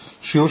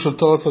שיעור של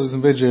תורה סטודיס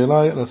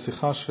על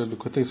השיחה של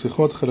ליקוטי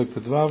שיחות, חלק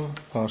ט"ו,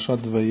 פרשת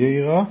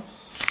וירא,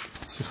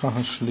 שיחה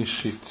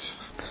השלישית.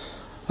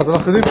 אז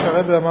אנחנו יודעים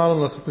שהרבי אמר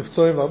לנו לעשות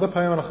מבצועים, והרבה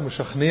פעמים אנחנו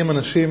משכנעים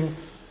אנשים,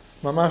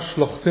 ממש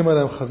לוחצים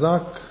עליהם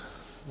חזק,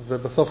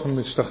 ובסוף הם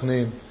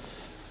משתכנעים.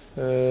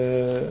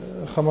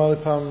 איך אמר לי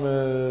פעם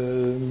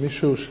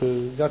מישהו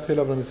שהגעתי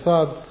אליו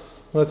למשרד,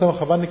 אומר, אתם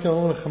החב"דניקים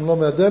אומרים לכם לא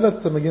מהדלת,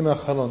 אתם מגיעים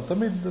מהחלון.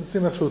 תמיד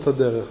נמצאים איכשהו את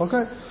הדרך,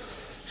 אוקיי?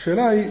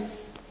 השאלה היא,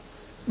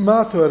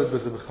 מה התועלת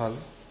בזה בכלל?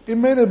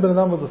 אם מילא בן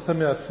אדם עוד עושה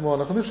מעצמו,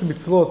 אנחנו יודעים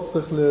שמצוות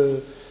צריך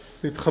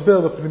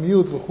להתחבר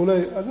בפנימיות וכו',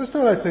 אז יש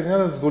אולי את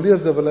העניין הסגולי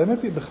הזה, אבל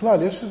האמת היא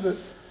בכלל, יש איזה,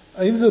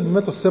 האם זה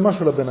באמת עושה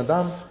משהו לבן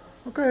אדם?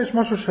 אוקיי, יש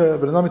משהו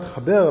שבן אדם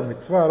מתחבר,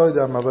 מצווה, לא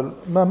יודע מה, אבל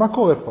מה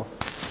קורה פה?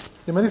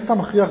 אם אני סתם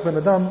מכריח בן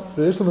אדם,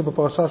 ויש לנו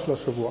בפרשה של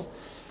השבוע,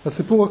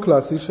 הסיפור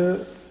הקלאסי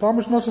שפעם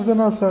ראשונה שזה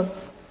נעשה.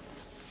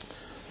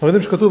 אנחנו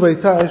יודעים שכתוב,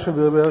 והייתה אשל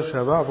בבאר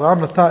שבע,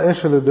 אברהם נטע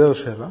אשל בבאר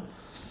שבע,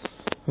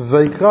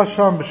 ויקרא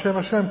שם בשם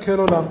השם כאל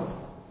עולם.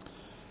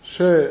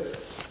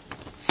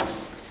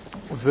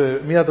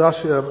 ומי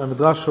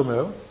המדרש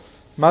אומר,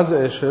 מה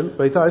זה אשל?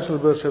 והייתה אשל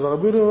בבאר שבע,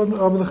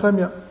 רבי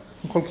נחמיה.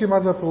 הם חולקים מה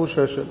זה הפירוש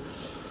אשל.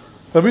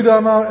 רבי דה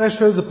אמר,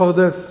 אשל זה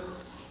פרדס,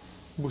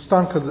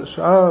 בוסתן כזה.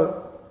 שאל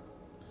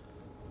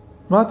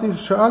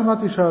מה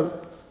תשאל?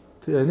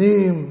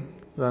 תאנים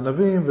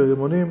וענבים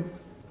ורימונים.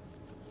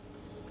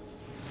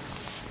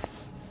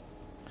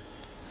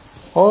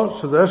 או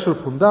שזה אשל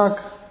פונדק,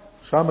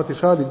 שאל מה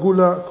תשאל,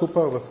 עיגולה,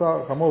 קופר, בשר,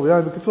 חמור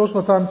ויין. בקיצור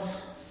שנתן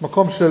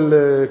מקום של,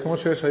 כמו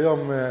שיש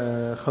היום,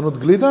 חנות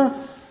גלידה,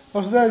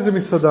 או שזה היה איזה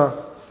מסעדה,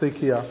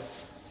 סטייקייה.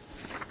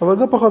 אבל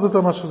זה פחות או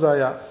יותר מה שזה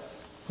היה.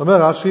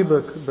 אומר רש"י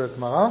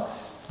בגמרא,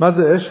 מה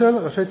זה אשל?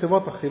 ראשי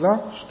תיבות אכילה,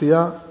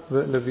 שתייה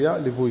ולוויה,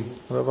 ליווי.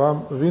 אברהם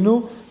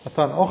אבינו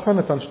נתן אוכל,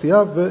 נתן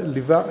שתייה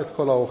וליווה את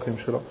כל האורחים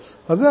שלו.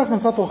 אז זה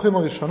הכנסת האורחים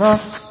הראשונה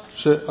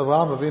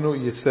שאברהם אבינו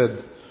ייסד.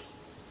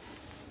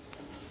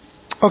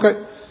 אוקיי.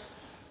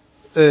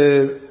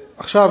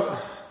 עכשיו,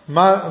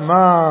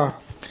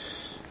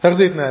 איך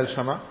זה יתנהל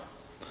שמה?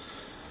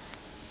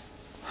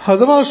 אז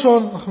דבר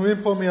ראשון, אנחנו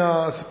מביאים פה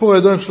מהסיפור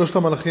הידוע עם שלושת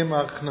המלאכים,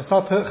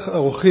 הכנסת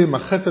האורחים,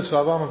 החסד של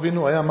אברהם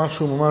אבינו היה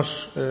משהו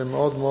ממש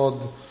מאוד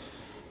מאוד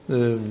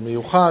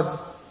מיוחד,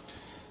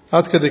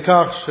 עד כדי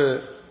כך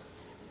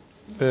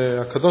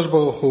שהקדוש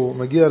ברוך הוא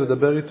מגיע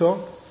לדבר איתו, הוא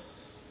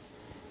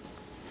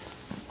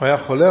היה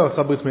חולה, הוא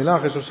עשה ברית מילה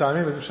אחרי 3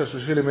 ימים,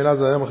 שהשלישי למילה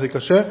זה היום הכי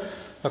קשה,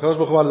 הקדוש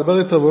ברוך הוא בא לדבר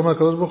איתו, והוא אומר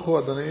לקדוש ברוך הוא,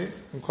 אדוני,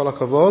 עם כל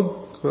הכבוד,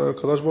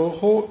 הקדוש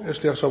ברוך הוא,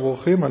 יש לי עכשיו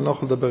אורחים, אני לא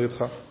יכול לדבר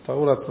איתך,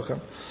 תארו לעצמכם.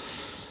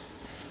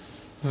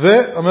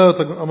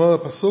 ואומר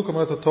הפסוק,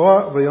 אומרת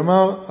התורה,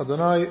 ויאמר,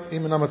 אדוני,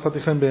 אם אינה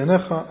מצאתי חן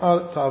בעיניך, אל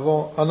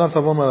נא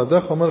תעבור מעל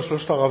ידך. אומר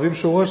לשלושת הערבים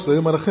שהוא רואה, שזה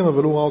היו מלאכים,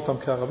 אבל הוא ראה אותם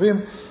כערבים.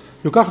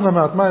 יוקחנה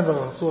מעט מים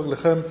ורחצו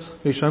רגליכם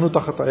וישענו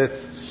תחת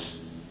העץ.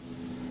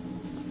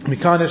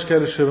 מכאן יש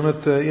כאלה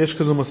שבאמת, יש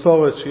כזו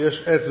מסורת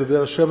שיש עץ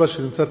בבאר שבע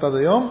שנמצאת עד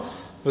היום,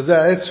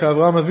 וזה העץ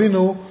שאברהם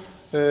אבינו,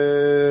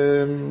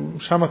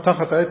 שם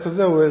תחת העץ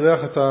הזה הוא אירח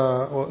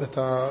את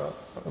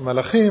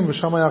המלאכים,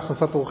 ושם היה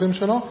הכנסת אורחים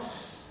שלו.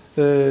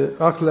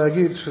 רק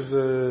להגיד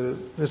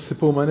יש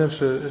סיפור מעניין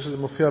שזה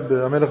מופיע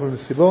במלך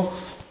במסיבו,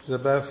 זה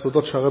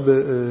בסעודות שהרבי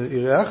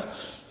אירח,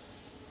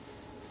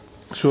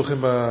 שהולכים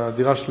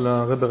בדירה של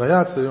הרבי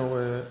רייץ, היו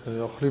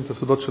אוכלים את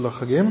הסעודות של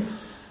החגים,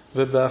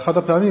 ובאחת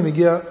הפעמים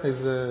הגיע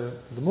איזה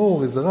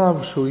דמור, איזה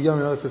רב, שהוא הגיע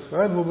מארץ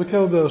ישראל, והוא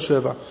ביקר בבאר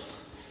שבע.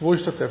 והוא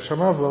השתתף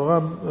שם,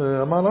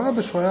 ואמר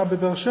לרבי שהוא היה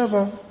בבאר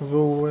שבע,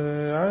 והוא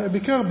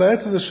ביקר בעץ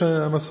הזה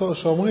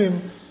שאומרים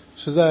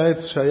שזה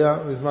העץ שהיה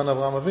בזמן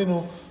אברהם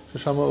אבינו,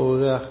 ששם הוא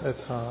אירח את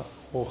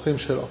האורחים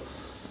שלו.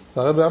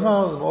 והרבי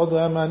אמר, זה מאוד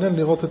היה מעניין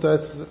לראות את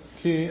העץ הזה,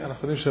 כי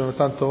אנחנו יודעים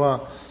שבמתן תורה,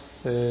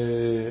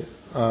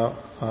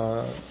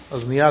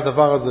 אז נהיה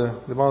הדבר הזה,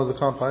 דיברנו על זה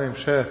כמה פעמים,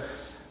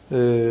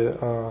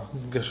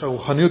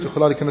 שהרוחניות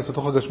יכולה להיכנס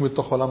לתוך הגשמיות,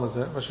 לתוך העולם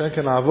הזה, ושאין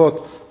כן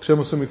האבות,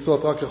 כשהם עשו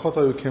מצוות רק ריחות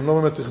היו, כי הם לא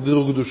באמת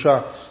החדירו קדושה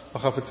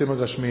בחפצים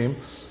הגשמיים.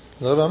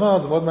 אז הרבי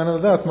אמר, זה מאוד מעניין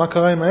לדעת מה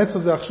קרה עם העץ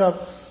הזה עכשיו,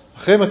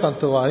 אחרי מתן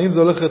תורה, האם זה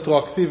הולך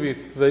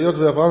רטרואקטיבית, והיות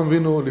ואברהם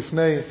אבינו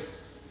לפני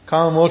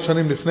כמה מאות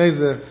שנים לפני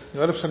זה,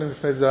 1000 שנים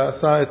לפני זה,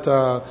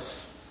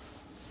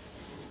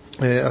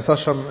 עשה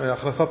שם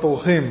הכנסת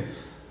אורחים,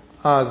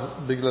 אז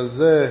בגלל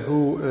זה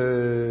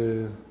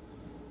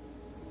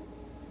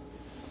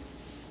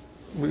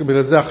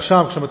בגלל זה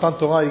עכשיו, כשמתן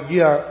תורה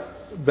הגיע,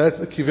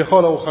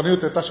 כביכול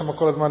הרוחניות הייתה שם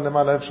כל הזמן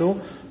למעלה איפשהו,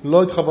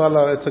 לא התחברה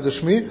לעץ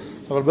הגשמי,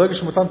 אבל ברגע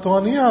שמתן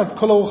תורה נהיה, אז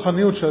כל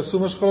הרוחניות שעשו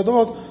במשך כל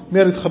הדורות,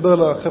 מיד להתחבר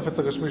לחפץ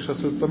הגשמי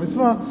שעשו את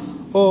המצווה,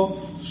 או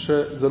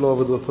שזה לא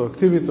עובד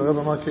רטרואקטיבית. הרב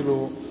אמר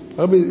כאילו,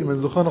 אם אני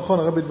זוכר נכון,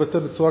 הרב התבטא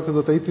בצורה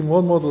כזאת, הייתי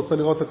מאוד מאוד רוצה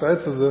לראות את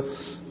העץ הזה,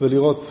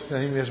 ולראות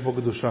האם יש בו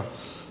קדושה.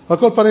 על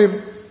כל פנים,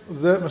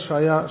 זה מה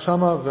שהיה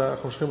שמה,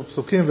 ואנחנו משכים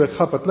בפסוקים,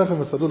 ויקחה פת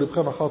לחם וסעדו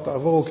לבכם אחר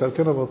תעבורו, כי על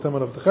כן עברתם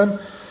על עבדכם,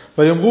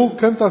 ויאמרו,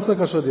 כן תעשה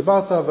כאשר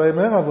דיברת,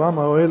 ויאמר אברהם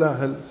האוהלה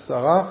אל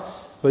שרה,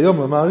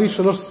 ויאמר, מערי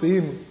 3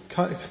 שיאים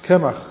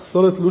קמח,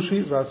 סולת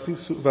לושי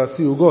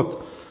ועשי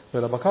עוגות,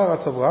 ולבקר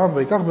רץ אברהם,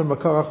 ויקח בן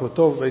בקר רך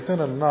וטוב, ויתן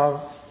על נער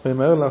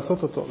וימהר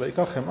לעשות אותו,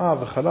 ויקח חמאה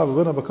וחלב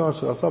ובין הבקר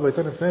אשר עשה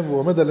ויתן לפניהם, והוא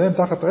עומד עליהם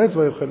תחת העץ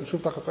ויאכל,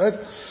 שוב תחת העץ.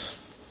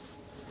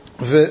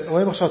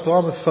 ורואים עכשיו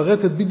התורה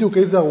מפרטת בדיוק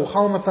איזה ארוחה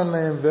הוא נתן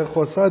להם, ואיך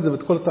הוא עשה את זה,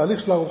 ואת כל התהליך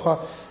של הארוחה.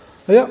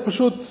 היה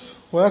פשוט,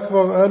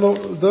 היה לו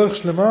דרך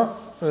שלמה,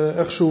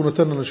 איך שהוא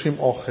נותן לאנשים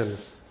אוכל.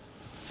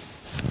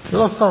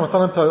 ולא סתם, נתן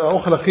להם את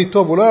האוכל הכי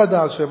טוב, הוא לא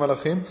ידע אז שהם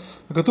מלאכים,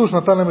 וכתוב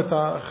שנתן להם את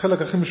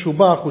החלק הכי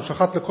משובח, הוא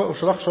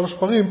שלח 3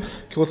 פרים,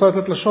 כי הוא רוצה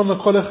לתת לשון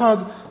לכל אחד,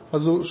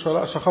 אז הוא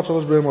שחט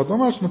 3 בהמות.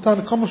 ממש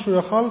נתן כמה שהוא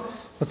יכל,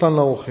 נתן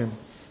לאורחים.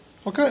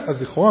 אוקיי,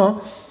 אז לכאורה,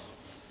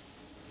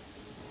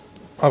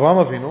 אברהם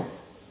אבינו,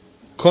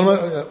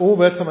 הוא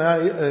בעצם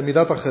היה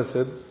מידת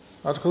החסד,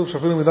 עד שכתוב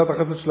שאפילו מידת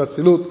החסד של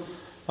האצילות,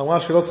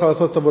 אמרה שהיא לא צריכה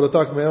לעשות את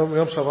עבודתה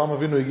מיום שאברהם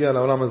אבינו הגיע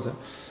לעולם הזה.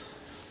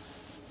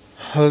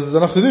 אז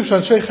אנחנו יודעים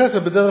שאנשי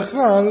חסד בדרך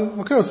כלל,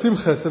 אוקיי, עושים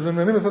חסד, והם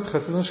נהנים לעשות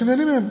חסד, אנשים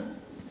נהנים מהם.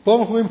 פה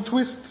אנחנו רואים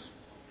טוויסט.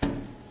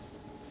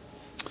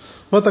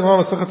 אומרת הגמרא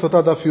מסכת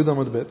סוטה דף י'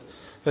 עמוד ב',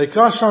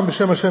 ויקרא שם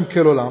בשם השם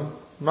כל עולם.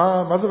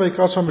 מה זה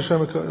ויקרא שם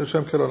בשם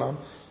השם כל עולם?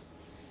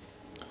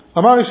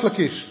 אמר איש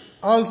לקיש,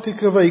 אל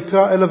תקרא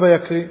ויקרא אלא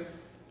ויקריא.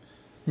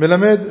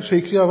 מלמד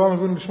שיקריא אברהם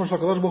אבינו בשמו של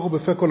הקדוש ברוך הוא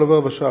בפה כל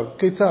עובר ושב.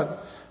 כיצד?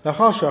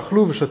 לאחר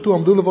שאכלו ושתו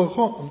עמדו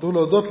לברכו, עמדו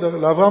להודות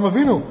לאברהם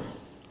אבינו.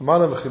 אמר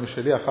להם, וכי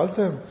משלי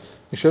אכלתם?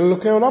 משל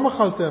אלוקי עולם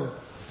אכלתם.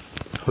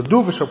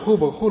 הודו ושבחו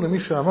וברכו למי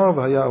שאמר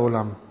והיה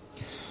העולם.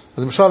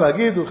 אז למשל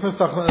להגיד, הוא הכניס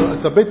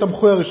את הבית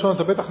המחוי הראשון, את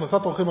הבית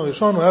הכנסת אורחים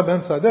הראשון, הוא היה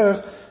באמצע הדרך,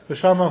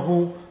 ושם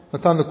הוא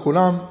נתן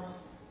לכולם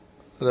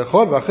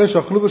לאכול, ואחרי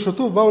שאכלו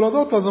ושתו, באו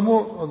להודות, אז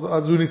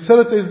הוא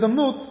ניצל את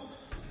ההזדמנות,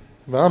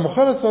 ואדם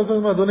מוכל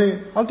אצלו, אדוני,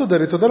 אל תודה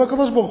לי, תודה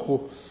לקדוש ברוך הוא.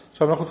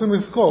 עכשיו אנחנו רוצים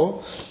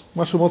לזכור,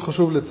 משהו מאוד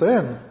חשוב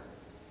לציין.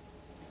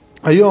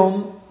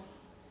 היום,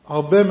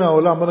 הרבה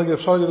מהעולם, בוא נגיד,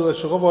 אפשר להגיד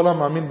שרוב העולם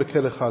מאמין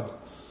בכל אחד.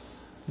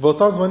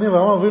 באותם זמנים,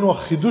 ואמר אבינו,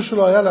 החידוש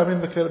שלו היה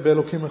להאמין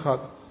באלוקים אחד.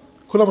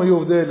 כולם היו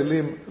עובדי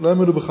אלילים, לא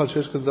האמינו בכלל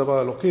שיש כזה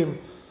דבר אלוקים.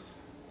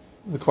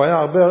 זה כבר היה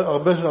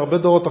הרבה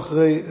דורות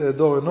אחרי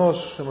דור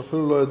אנוש, שהם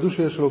אפילו לא ידעו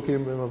שיש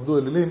אלוקים, והם עבדו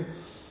אלילים.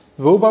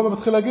 והוא בא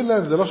ומתחיל להגיד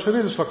להם, זה לא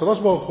שלי, זה של הקדוש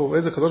ברוך הוא.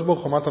 איזה קדוש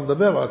ברוך הוא, מה אתה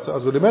מדבר?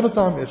 אז הוא לימד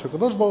אותם, יש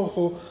הקדוש ברוך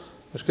הוא,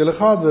 יש כל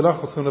אחד,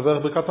 ואנחנו צריכים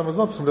לברך ברכת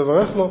המזון, צריכים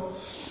לברך לו.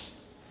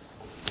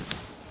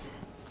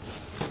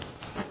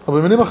 אבל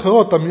במילים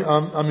אחרות,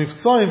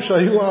 המבצעים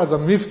שהיו אז,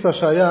 המבצע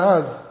שהיה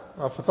אז,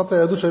 הפצת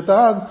היהדות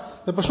שהייתה אז,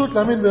 זה פשוט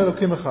להאמין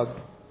באלוקים אחד.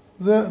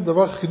 זה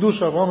דבר חידוש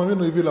שאברהם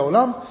אבינו הביא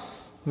לעולם,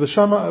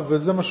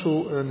 וזה מה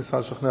שהוא ניסה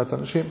לשכנע את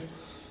האנשים.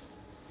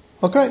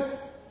 אוקיי,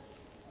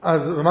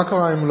 אז ומה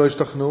קרה אם הוא לא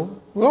השתכנעו?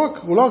 הוא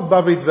לא רק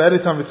בא והתוועד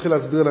איתם והתחיל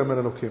להסביר להם על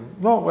אלוקים.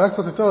 לא, הוא היה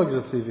קצת יותר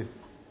אגרסיבי.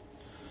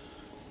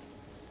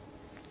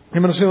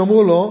 אם אנשים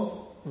אמרו לו,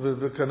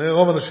 וכנראה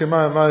רוב אנשים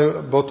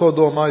באותו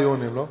דור מה היו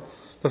עונים לו,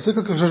 תפסיק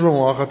לקשקש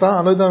במוח,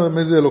 אני לא יודע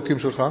מאיזה אלוקים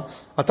שלך,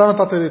 אתה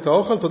נתת לי את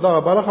האוכל, תודה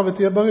רבה לך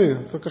ותהיה בריא,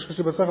 אתה קשקש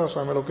לי בשכל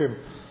שם אלוקים.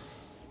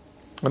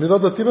 אני לא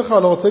דתי בך,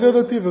 לא רוצה להיות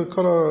דתי,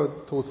 וכל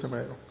התירוצים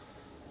האלו.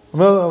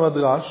 אומר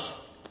המדרש,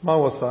 מה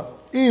הוא עשה?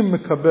 אם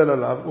מקבל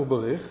עליו הוא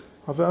בריך,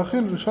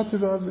 ואכיל ושתי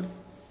ואזיל.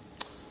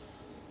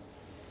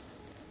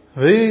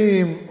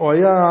 ואם הוא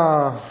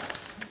היה,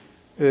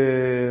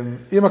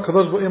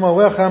 אם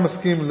האורח היה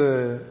מסכים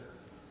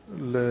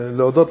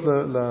להודות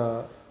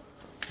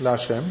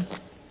להשם,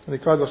 אני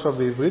אקרא את זה עכשיו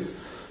בעברית,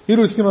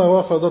 אילו הסכים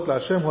האורח להודות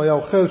להשם, הוא היה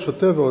אוכל,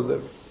 שותה ועוזב.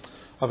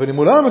 אבל אם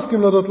הוא לא היה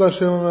מסכים להודות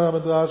להשם, אומר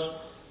המדרש,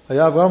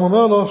 היה אברהם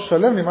אומר לו,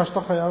 שלם לי מה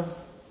שאתה חייב. הוא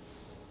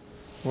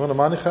אומר לו,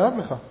 מה אני חייב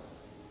לך?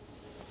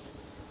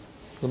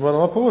 הוא אומר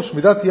לו, מה פירוש?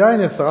 מידת יין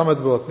היא 10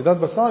 מטבעות, מידת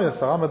בשר היא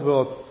 10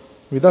 מטבעות,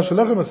 מידה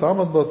של לחם 10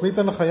 מטבעות, מי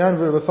ייתן לך יין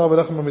ובשר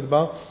ולחם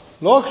במדבר?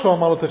 לא רק שהוא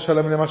אמר לו,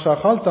 תשלם לי מה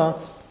שאכלת,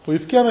 הוא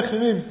יפקיע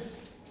מחירים.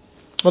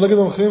 בוא נגיד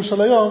במחירים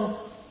של היום,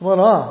 הוא אומר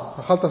לו,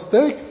 אכלת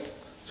סטייק?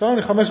 תשלם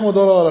לי $500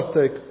 על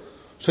הסטייק.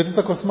 שתית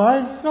כוס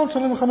מים? לא,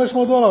 תשלם לי $500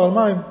 על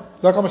מים.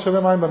 אתה יודע כמה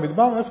שווה מים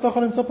במדבר? איפה אתה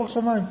יכול למצוא פה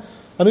עכשיו מים?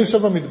 אני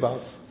יושב במדבר.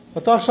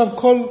 אתה עכשיו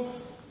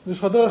יש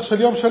לך דרך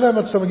של יום שלם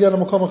עד שאתה מגיע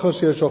למקום אחר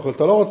שיש אוכל.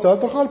 אתה לא רוצה, אל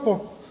תאכל פה.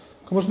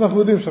 כמו שאנחנו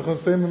יודעים, שאנחנו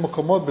נמצאים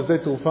במקומות בשדה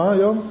תעופה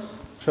היום,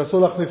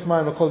 שאסור להכניס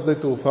מים לכל שדה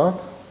תעופה,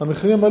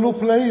 המחירים עלו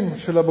פלאים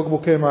של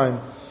הבקבוקי מים.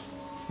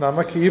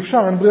 למה? כי אי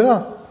אפשר, אין ברירה.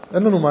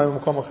 אין לנו מים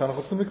במקום אחר,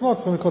 אנחנו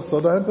צריכים לקנות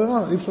סודה, אין ברירה,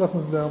 אי אפשר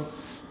להכניס דם.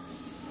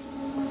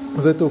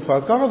 זה תעופה.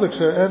 אז ככה זה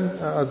כשאין,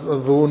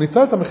 והוא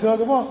ניצל את המחיר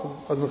הגבוה,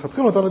 אז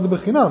מלכתחילה נתן את זה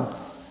בחינם.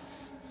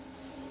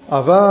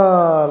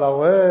 אבל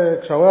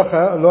כשהאורח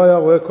לא היה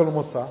רואה כל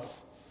מוצא,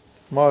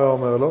 מה היה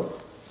אומר לו?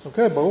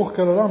 אוקיי, ברוך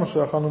כל עולם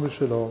אשר אכלנו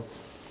בשבילו.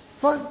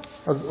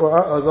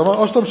 אז אמר,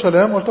 או שאתה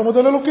משלם, או שאתה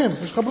מודה לאלוקים,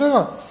 יש לך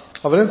ברירה.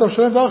 אבל אם אתה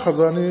משלם דרך,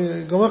 אז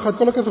אני גומר לך את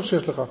כל הכסף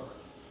שיש לך.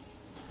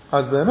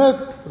 אז באמת,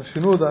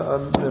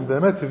 הם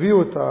באמת הביאו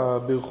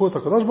בירכו את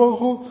הקדוש ברוך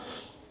הוא,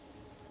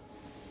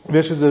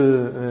 ויש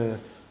איזה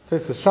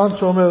תסס שנט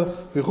שאומר,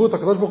 בירכו את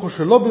הקדוש ברוך הוא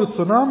שלא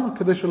ברצונם,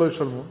 כדי שלא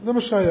ישלמו. זה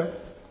מה שהיה.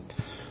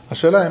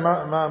 השאלה היא,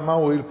 מה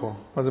הוא הועיל פה?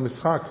 מה זה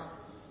משחק?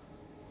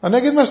 אני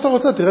אגיד מה שאתה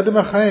רוצה, תרד לי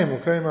מהחיים,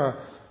 אוקיי? אם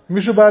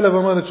מישהו בא אליו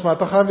ואומר לי, תשמע,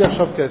 אתה חייב לי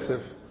עכשיו כסף,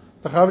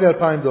 אתה חייב לי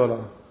 $2,000.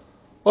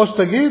 או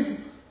שתגיד,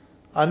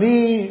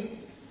 אני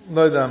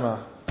לא יודע מה,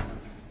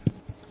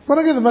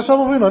 בוא נגיד, מה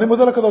שאנחנו אומרים, אני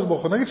מודה לקדוש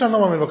ברוך הוא. נגיד שאני לא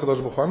מאמין בקדוש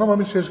ברוך הוא, אני לא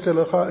מאמין שיש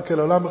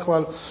כאלה עולם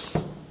בכלל.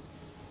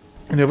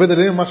 אני עובד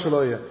אליהם מה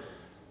שלא יהיה.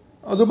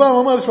 אז הוא בא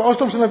ואומר לי, או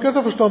שאתה משלם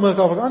כסף או שאתה אומר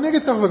ככה, אני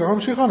אגיד ככה וככה, אני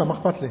ממשיך הנה, מה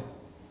אכפת לי?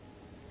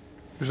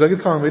 בשביל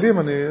להגיד כמה מילים,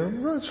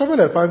 זה שווה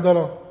לי $2,000.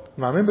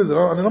 מאמין בזה?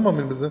 לא, אני לא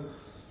מאמין בזה.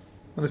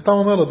 אני סתם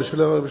אומר לו,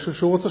 בשביל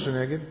שהוא רוצה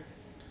שאני אגיד.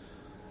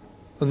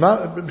 אז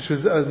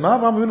מה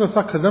אברהם אבינו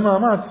עשה כזה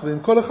מאמץ, ועם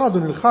כל אחד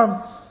הוא נלחם,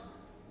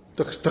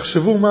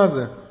 תחשבו מה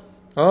זה.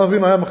 אברהם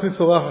אבינו היה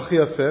מכניס אורח הכי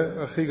יפה,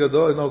 הכי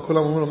גדול, כולם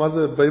אומרים לו מה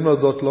זה, באים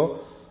להודות לו,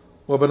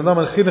 הוא הבן אדם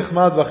הכי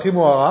נחמד והכי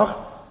מוערך,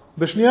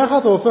 בשנייה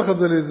אחת הוא הופך את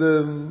זה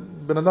לאיזה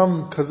בן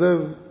אדם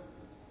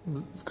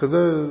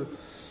כזה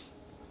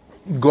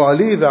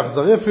גואלי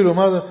ואכזרי אפילו,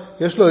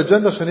 יש לו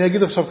אג'נדה שאני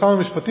אגיד עכשיו כמה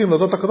משפטים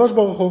להודות לקדוש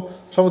ברוך הוא,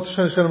 עכשיו רוצה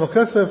שאני אשלם לו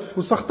כסף,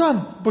 הוא שחתן,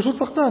 הוא פשוט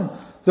שחתן,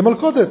 זה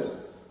מלכודת,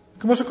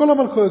 כמו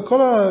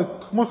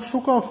כמו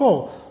שוק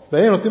האפור,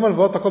 והם נותנים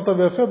הלוואות הכל טוב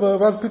ויפה,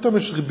 ואז פתאום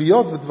יש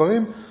ריביות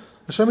ודברים,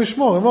 השם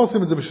ישמור, הם לא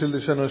רוצים את זה בשביל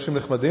שאנו אנשים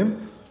נחמדים,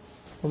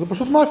 אבל זה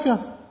פשוט מאפיה.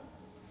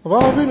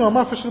 אברהם אבינו,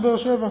 המאפיה של באר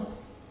שבע.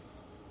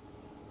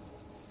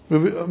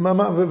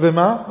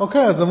 ומה?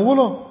 אוקיי, אז אמרו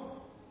לו,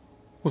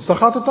 הוא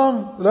שחט אותם,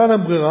 לא היה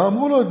להם ברירה,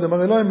 אמרו לו את זה,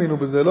 הרי לא האמינו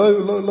בזה,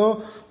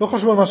 לא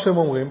חשבו על מה שהם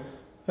אומרים,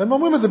 הם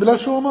אומרים את זה בגלל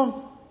שהוא אמר.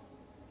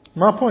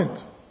 מה הפוינט?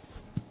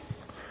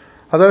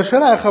 אז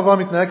השאלה איך אברהם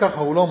מתנהג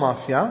ככה, הוא לא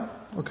מאפיה,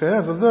 אוקיי,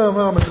 אז על זה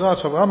אומר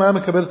המדרש, אברהם היה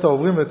מקבל את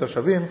העוברים ואת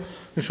השבים,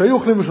 כשהיו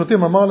אוכלים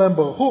ושותים, אמר להם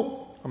ברכו,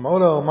 אמרו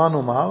להם מה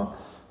נאמר,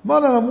 אמר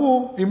להם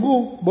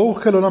אמרו,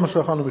 ברוך כל עולם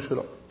אשר אכלנו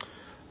בשבילו.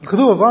 אז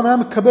כתוב, אברהם היה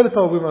מקבל את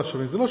העוברים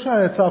והשבים, זה לא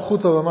שהיה יצא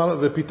החוצה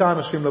ופיתה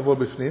אנשים לבוא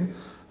בפנים,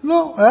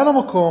 לא, היה לו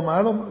מקום,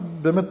 היה לו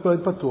באמת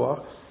פתוח,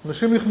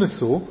 אנשים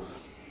נכנסו,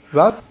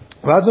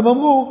 ואז הם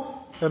אמרו,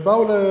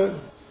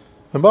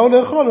 הם באו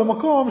לאכול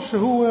במקום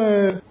שהוא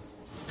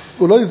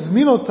לא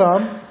הזמין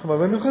אותם, זאת אומרת,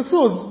 והם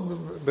נכנסו, אז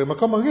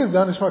במקום מרגיל זה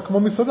היה נשמע כמו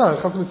מסעדה,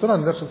 נכנס למסעדה,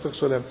 אני יודע שצריך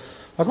לשלם.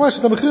 רק מה,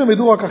 שאת המחיר הם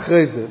ידעו רק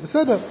אחרי זה,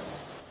 בסדר.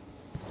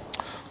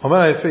 אומר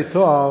היפי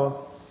תואר,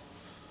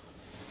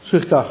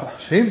 שיר ככה,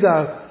 שאם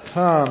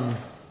דעתם,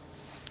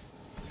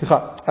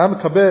 היה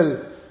מקבל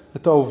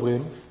את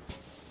העוברים,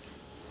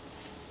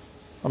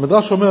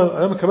 המדרש אומר,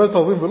 היה מקבל את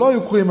העוברים ולא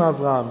היו קרויים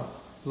מאברהם.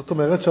 זאת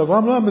אומרת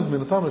שאברהם לא היה מזמין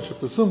אותם,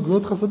 שפרסום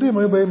גמילות חסדים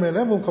היו באים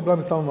אליהם והוא מקבלם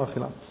מסתם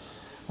ומאכילם.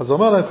 אז הוא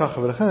אומר להם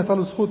ככה, ולכן הייתה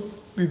לו זכות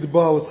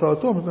לתבוע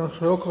הוצאתו, מפני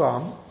שיוקר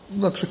העם,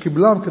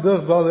 כשקיבלם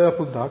כדרך דבר היה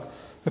פונדק,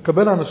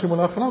 לקבל לאנשים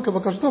ולאכילם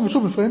כבקשתו,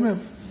 ושוב, לפעמים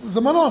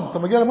זה מלון, אתה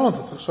מגיע למלון,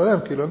 אתה צריך לשלם,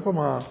 כאילו אין פה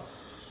מה...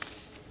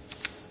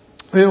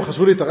 אם הם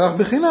חשבו להתארח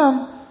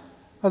בחינם,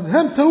 אז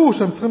הם טעו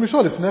שהם צריכים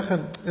לשאול לפני כן.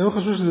 אם הם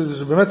חשבו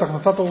שזה באמת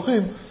הכנסת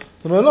אורחים,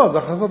 זאת אומרת, לא, זה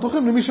הכנסת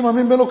אורחים, למי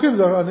שמאמין באלוקים,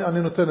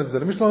 אני נותן את זה.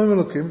 למי שלא מאמין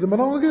באלוקים, זה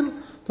מלון רגיל,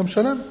 אתה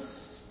משלם.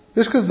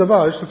 יש כזה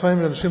דבר, יש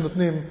לפעמים אנשים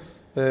נותנים,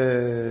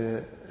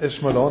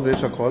 יש מלון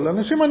ויש הכל.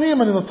 אנשים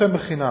עניים אני נותן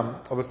בחינם,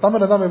 אבל סתם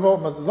בן אדם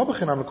יבוא, זה לא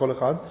בחינם לכל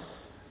אחד.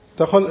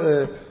 אתה יכול,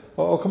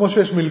 או כמו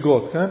שיש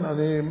מלגות, כן?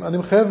 אני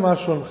מחייב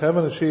משהו, אני מחייב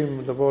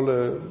אנשים לבוא,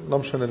 לא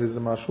משנה לי זה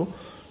משהו.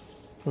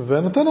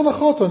 ונותן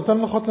הנחות, או נותן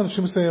הנחות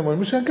לאנשים מסוימים, או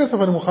למי שאין כסף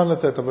אני מוכן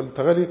לתת, אבל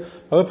תראה לי,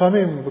 הרבה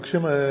פעמים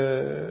מבקשים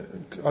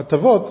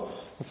הטבות,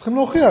 אז צריכים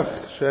להוכיח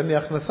שאין לי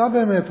הכנסה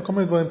באמת, או כל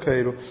מיני דברים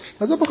כאלו.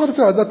 אז זה פחות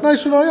יותר, אז התנאי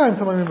שלו היה אם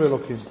אתה מאמין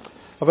באלוקים.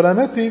 אבל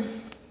האמת היא,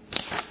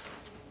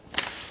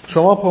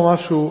 שאומר פה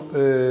משהו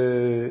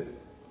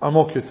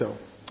עמוק יותר.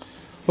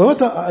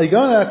 באמת,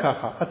 ההיגיון היה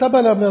ככה, אתה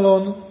בא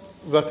למלון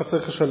ואתה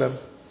צריך לשלם.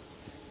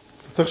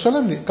 אתה צריך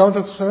לשלם לי. כמה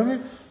אתה צריך לשלם לי?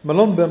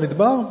 מלון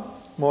במדבר?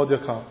 מאוד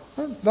יקר.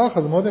 דע לך,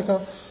 זה מאוד יקר.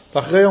 אתה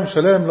אחרי יום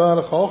שלם, לא היה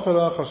לך אוכל, לא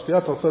היה לך שתייה,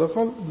 אתה רוצה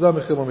לאכול, זה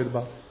המחיר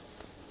במדבר.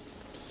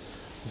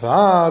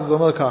 ואז הוא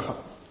אומר ככה,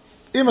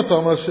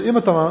 אם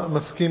אתה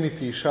מסכים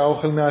איתי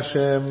שהאוכל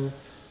מהשם,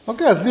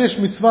 אוקיי, אז לי יש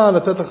מצווה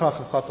לתת לך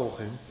הכנסת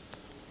אורחים,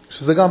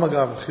 שזה גם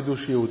אגב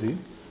חידוש יהודי,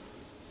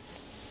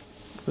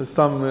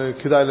 סתם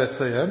כדאי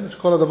לציין,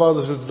 שכל הדבר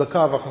הזה של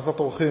צדקה והכנסת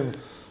אורחים,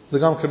 זה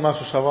גם כן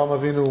משהו שאברהם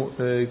אבינו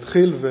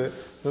התחיל,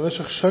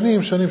 ובמשך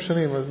שנים,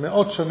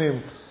 מאות שנים,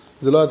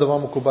 זה לא היה דבר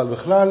מקובל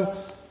בכלל,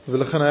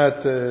 ולכן היה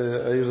את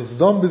העיר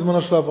סדום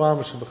בזמנו של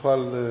אברהם, שבכלל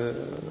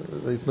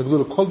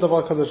התנגדו לכל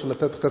דבר כזה של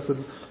לתת חסד,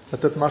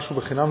 לתת משהו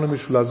בחינם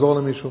למישהו, לעזור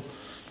למישהו.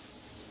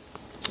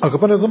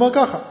 הקפונים זה אומר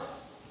ככה,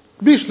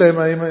 בישלם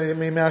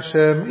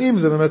מהשם, אם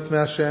זה באמת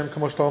מהשם,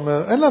 כמו שאתה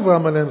אומר, אין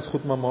לאברהם עליהם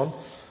זכות ממון,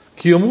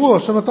 כי אמרו,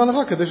 השם נתן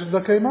לך כדי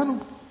שתזכה עמנו.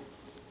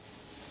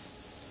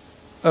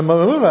 הם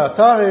אומרים לה,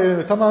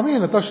 אתה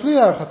מאמין, אתה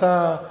שליח,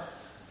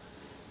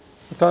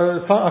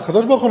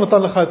 הקדוש ברוך הוא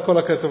נתן לך את כל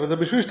הכסף, וזה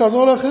בשביל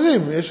שתעזור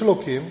לאחרים, יש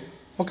אלוקים,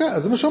 אוקיי,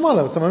 אז זה מה שאומר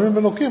להם, אתה מאמין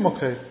באלוקים,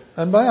 אוקיי,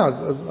 אין בעיה,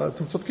 אז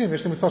אתם צודקים,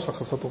 יש לי מצווה של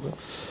הכנסת אורחים.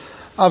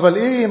 אבל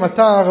אם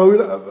אתה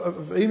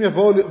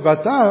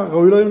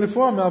ראוי לו אם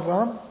לפרוע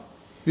מאברהם,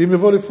 ואם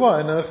יבוא לפרוע,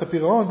 אין ערך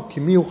לפירעון, כי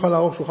מי יוכל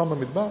לערוך שולחן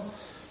במדבר?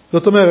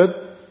 זאת אומרת,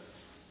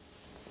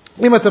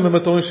 אם אתם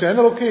באמת אומרים שאין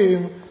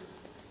אלוקים,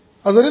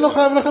 אז אני לא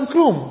חייב לכם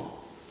כלום.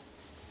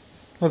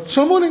 אז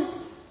תשלמו לי.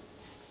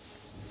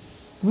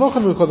 הם לא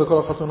יכולים לרקוד לכל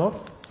החתונות.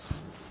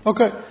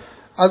 אוקיי.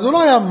 אז הוא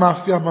לא היה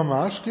מאפיה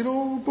ממש, כאילו,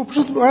 הוא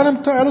פשוט,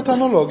 היה לו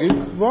טענה לוגית,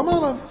 והוא אמר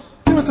להם,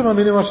 אם אתם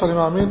מאמינים מה שאני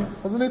מאמין,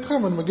 אז אני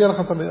איתכם, אני מגיע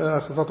לכם את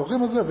הכנסת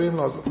אורחים הזה, ואם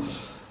לא, אז לא.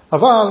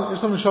 אבל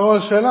יש לנו נשארו על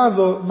השאלה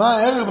הזו, מה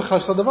הערך בכלל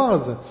של הדבר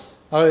הזה?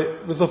 הרי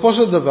בסופו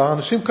של דבר,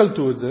 אנשים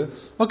קלטו את זה.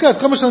 אוקיי, אז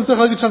כל מה שאני צריך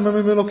להגיד שאני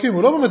מאמין באלוקים,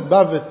 הוא לא באמת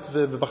בא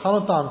ובחן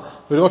אותם,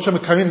 ולראות שהם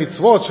מקיימים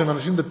מצוות, שהם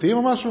אנשים דתיים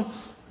או משהו.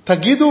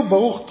 תגידו,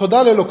 ברוך,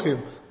 תודה לאלוקים.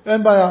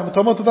 אין בעיה. אתה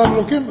אומר תודה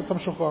לאלוקים, אתה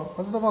משוחרר.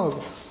 מה זה הדבר הזה?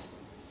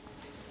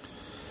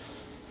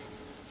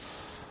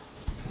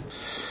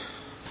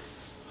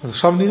 אז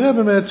עכשיו נראה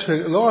באמת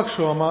שלא רק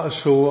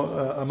שהוא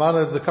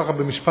אמר את זה ככה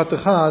במשפט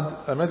אחד,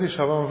 האמת היא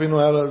שאברהם אבינו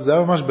זה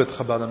היה ממש בית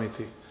חב"ד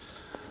אמיתי.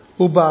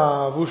 הוא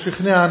בא והוא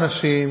שכנע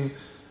אנשים,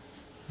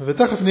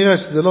 ותכף נראה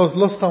שזה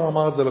לא סתם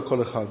אמר את זה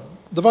לכל אחד.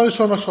 דבר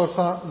ראשון מה שהוא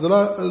עשה, זה לא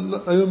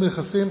היו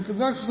נכנסים,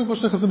 זה היה כמו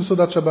שנכנסים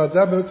בסעודת שבת, זה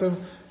היה בעצם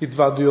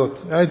התוועדויות.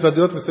 היה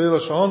התוועדויות מסביב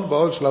לשעון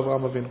באוהל של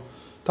אברהם אבינו.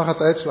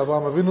 תחת העץ של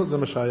אברהם אבינו זה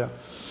מה שהיה.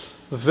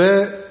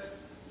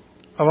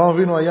 ואברהם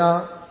אבינו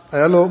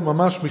היה לו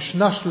ממש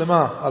משנה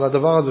שלמה על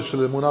הדבר הזה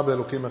של אמונה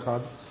באלוקים אחד.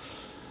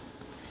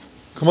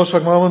 כמו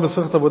שהגמרא אומרת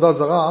במסכת עבודה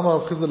זרה, אמר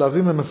רב חיסדא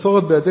להביא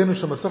ממסורת בידינו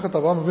שמסכת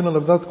אברהם אבינו על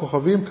עבודת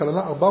כוכבים, כללה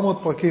 400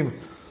 פרקים.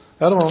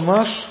 היה לו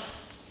ממש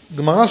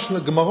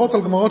גמרות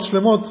על גמרות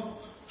שלמות,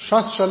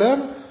 ש"ס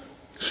שלם,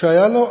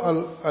 שהיה לו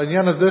על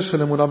העניין הזה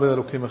של אמונה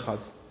באלוקים אחד.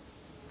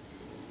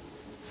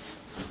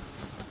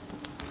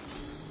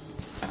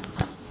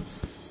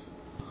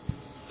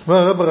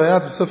 אומר רב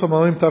ראיית בספר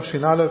מאמרים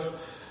תש"א,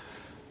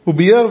 הוא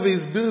ביאר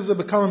והסביר זה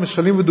בכמה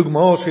משלים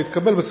ודוגמאות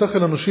שהתקבל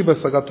בשכל אנושי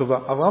בהשגה טובה.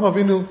 אברהם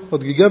אבינו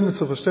עוד גיגב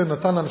מצופשתיהם,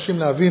 נתן לאנשים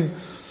להבין,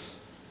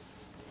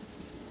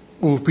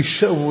 הוא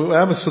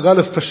היה מסוגל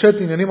לפשט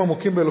עניינים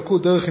עמוקים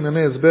באלוקות דרך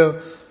ענייני הסבר,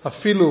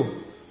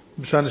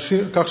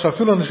 כך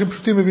שאפילו אנשים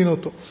פשוטים הבינו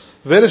אותו.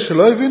 ואלה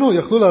שלא הבינו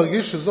יכלו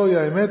להרגיש שזוהי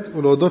האמת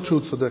ולהודות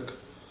שהוא צודק.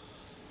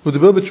 הוא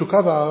דיבר בתשוקה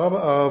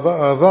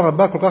והאהבה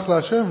רבה כל כך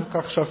להשם,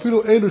 כך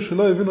שאפילו אלו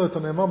שלא הבינו את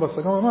הנאמר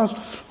בהשגה ממש,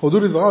 הודו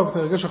לדבריו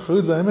ותרגש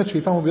אחריות והאמת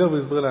שאיתם הוא ביאר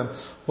והסביר להם.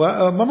 הוא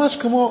היה ממש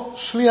כמו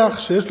שליח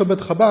שיש לו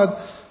בית חב"ד,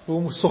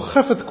 והוא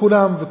סוחף את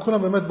כולם,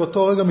 וכולם באמת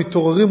באותו רגע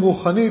מתעוררים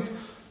רוחנית,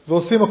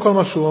 ועושים הכל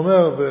מה שהוא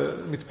אומר,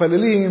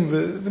 ומתפללים,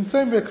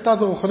 ונמצאים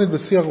באקסטאזה רוחנית,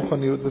 בשיא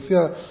הרוחניות, בשיא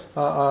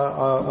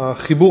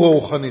החיבור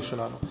הרוחני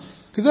שלנו.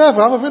 כי זה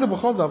אברהם אבינו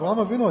בכל זה, אברהם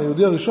אבינו,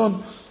 היהודי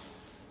הראשון,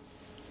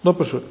 לא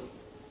פשוט.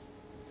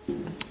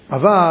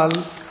 אבל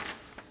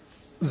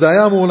זה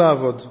היה אמור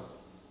לעבוד.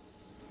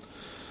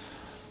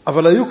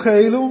 אבל היו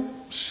כאלו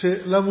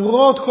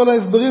שלמרות כל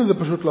ההסברים זה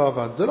פשוט לא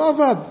עבד. זה לא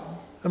עבד.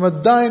 הם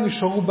עדיין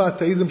נשארו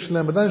באתאיזם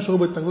שלהם, עדיין נשארו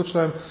בהתנגדות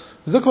שלהם,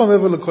 וזה כבר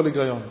מעבר לכל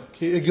היגיון.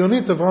 כי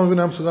הגיונית אברהם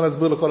אבינו היה מסוגל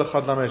להסביר לכל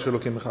אחד למה יש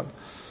אלוקים אחד.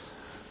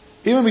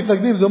 אם הם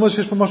מתנגדים זה אומר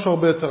שיש פה משהו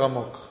הרבה יותר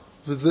עמוק.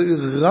 וזה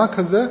רק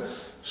כזה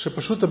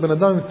שפשוט הבן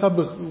אדם נמצא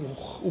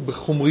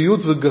בחומריות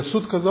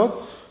וגסות כזאת,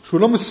 שהוא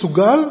לא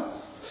מסוגל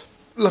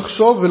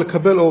לחשוב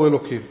ולקבל אור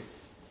אלוקי.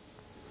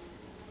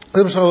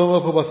 זה מה שאנחנו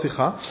אומרים פה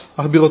בשיחה,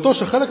 אך בראותו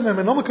שחלק מהם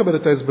אינו מקבל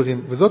את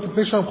ההסברים, וזאת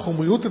מפני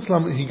שהחומריות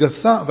אצלם היא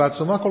גסה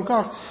ועצומה כל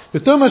כך,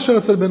 יותר מאשר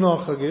אצל בן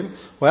נוח רגיל,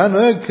 הוא היה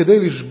נוהג כדי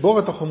לשבור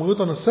את החומריות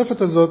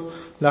הנוספת הזאת,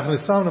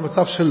 להכניסם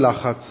למצב של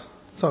לחץ,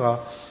 צרה,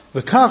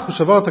 וכך הוא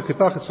שבר את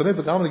הקליפה החיצונית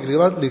וגרם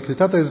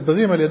לקליטת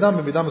ההסברים על ידם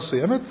במידה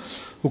מסוימת,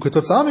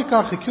 וכתוצאה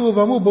מכך הכירו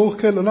ואמרו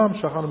ברוך כל עולם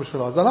שאכלנו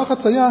בשבילו. אז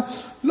הלחץ היה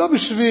לא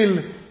בשביל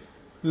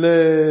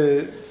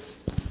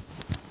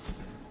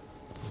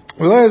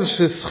לא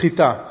איזושהי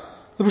סחיטה.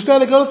 זה פשוט היה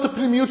לגלות את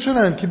הפנימיות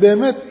שלהם, כי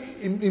באמת,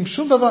 עם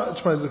שום דבר,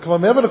 תשמע, זה כבר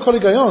מעבר לכל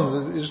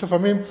היגיון, יש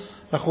לפעמים,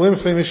 אנחנו רואים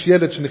לפעמים יש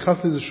ילד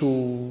שנכנס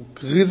לאיזשהו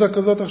קריזה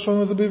כזאת, איך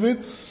שומעים את זה בעברית,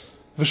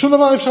 ושום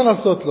דבר אי אפשר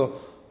לעשות לו.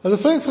 אז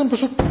לפעמים צריכים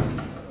פשוט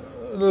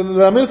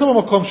להעמיד אותו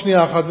במקום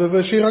שנייה אחת,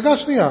 ושירגע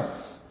שנייה,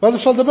 ואז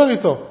אפשר לדבר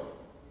איתו.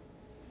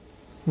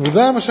 וזה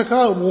היה מה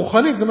שקרה,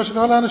 רוחנית, זה מה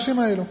שקרה לאנשים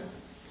האלו.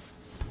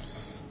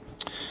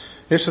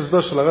 יש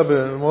הסבר של הרב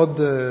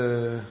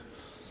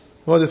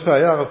מאוד יפה,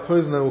 היה הרב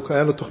פויזנר,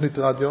 היה לו תוכנית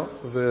רדיו,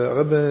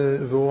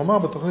 והוא אמר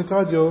בתוכנית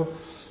רדיו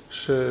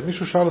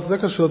שמישהו שאל אותו, זה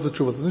כזה שאלות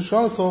ותשובות, אז מישהו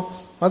שאל אותו,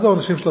 מה זה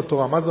העונשים של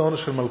התורה? מה זה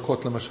העונש של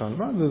מלכות למשל?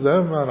 מה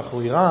זה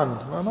אנחנו איראן?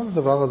 מה זה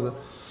הדבר הזה?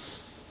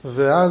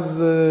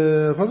 ואז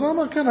הוא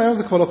אמר, כן, היום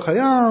זה כבר לא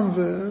קיים,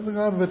 וזה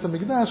היה בבית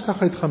המקדש,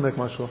 ככה התחמק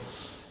משהו.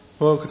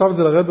 הוא כתב את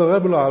זה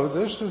הרב לא אהב את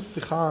זה, יש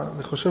שיחה,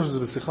 אני חושב שזה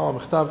בשיחה או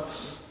מכתב,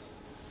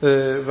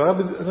 והרב,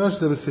 אני חושב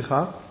שזה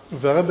בשיחה,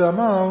 והרב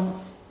אמר,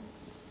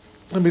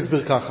 הם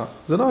הסביר ככה.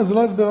 זה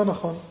לא הסבר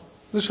נכון.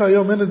 זה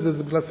שהיום אין את זה,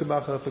 זה בגלל סיבה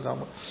אחרת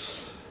לגמרי.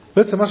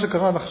 בעצם מה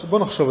שקרה, בוא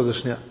נחשוב על זה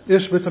שנייה.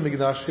 יש בית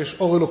המקדש, יש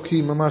אור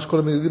אלוקי, ממש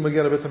כל היהודים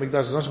מגיע לבית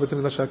המקדש, זה לא שבית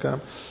המקדש היה קיים.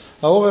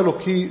 האור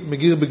האלוקי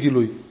מגיר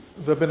בגילוי.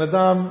 והבן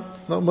אדם,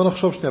 בוא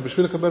נחשוב שנייה,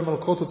 בשביל לקבל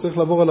מלכות הוא צריך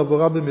לעבור על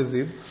עבורה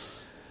במזיד.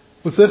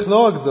 הוא צריך לא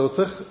רק זה, הוא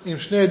צריך עם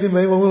שני עדים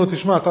והם אומרים לו,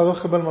 תשמע, אתה הולך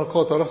לקבל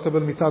מלכות, אתה הולך לקבל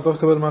מיטה, אתה הולך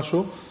לקבל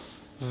משהו.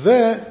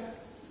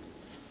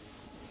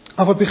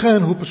 אבל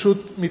בכן הוא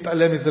פשוט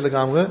מתעלם מזה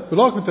לגמרי,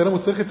 ולא רק מתעלם, הוא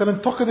צריך להתעלם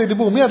תוך כדי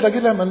דיבור, מיד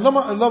להגיד להם,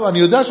 אני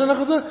יודע שאני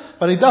הולך את זה,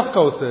 ואני דווקא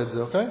עושה את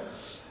זה, אוקיי?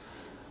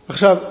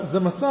 עכשיו, זה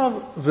מצב,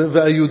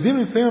 והיהודים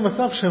נמצאים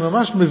במצב שהם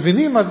ממש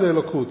מבינים מה זה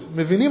אלוקות,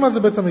 מבינים מה זה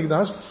בית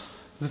המקדש,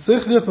 זה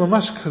צריך להיות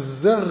ממש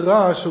כזה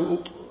רע,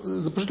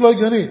 זה פשוט לא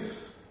הגיוני.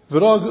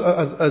 ולא,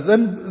 אז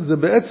אין, זה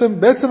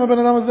בעצם הבן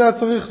אדם הזה היה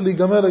צריך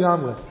להיגמר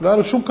לגמרי. לא היה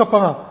לו שום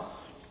כפרה.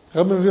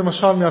 הרב מביא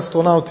משל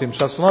מהאסטרונאוטים,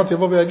 שהאסטרונאוט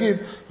יבוא ויגיד,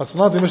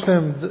 האסטרונאוטים יש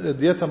להם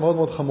דיאטה מאוד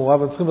מאוד חמורה,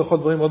 והם צריכים לאכול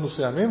דברים מאוד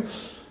מסוימים,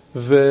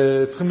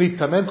 וצריכים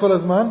להתאמן כל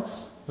הזמן,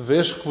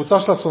 ויש קבוצה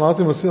של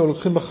האסטרונאוטים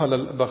לוקחים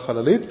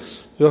בחללית,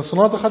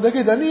 והאסטרונאוט אחד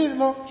יגיד,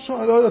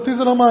 אותי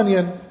זה לא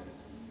מעניין.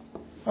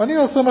 אני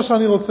עושה מה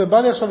שאני רוצה, בא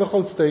לי עכשיו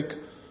לאכול סטייק.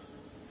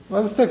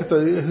 מה זה סטייק?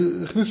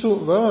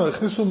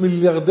 הכניסו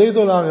מיליארדי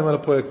דולרים על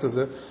הפרויקט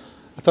הזה.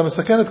 אתה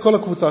מסכן את כל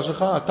הקבוצה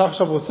שלך, אתה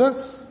עכשיו רוצה,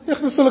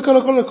 יכניסו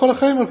לכל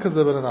החיים על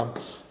כזה בן אדם.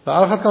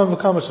 ועל אחת כמה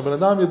וכמה, שבן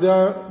אדם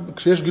יודע,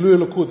 כשיש גילוי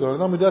אלוקות,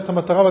 ובן אדם יודע את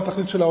המטרה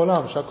והתכלית של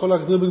העולם, שהכל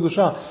להגדיר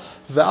בקדושה,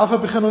 ואף על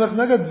פי כן הולך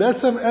נגד,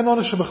 בעצם אין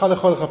עונש שבכלל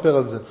יכול לכפר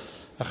על זה.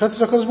 החצי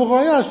של הקדוש ברוך הוא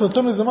היה,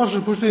 שנותן לי זה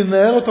משהו שפשוט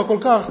לנער אותו כל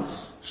כך,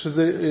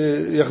 שזה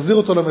יחזיר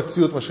אותו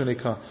למציאות, מה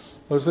שנקרא.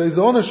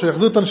 זה עונש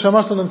שיחזיר את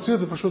הנשמה שלו למציאות,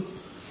 ופשוט,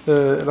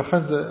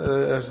 לכן זה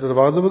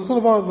הדבר הזה, וזה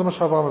דבר, זה מה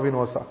שאברהם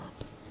אבינו עשה.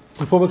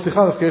 ופה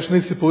בשיחה דווקא יש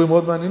שני סיפורים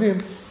מאוד מעניינים.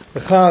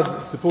 אחד,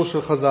 סיפור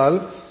של חז"ל,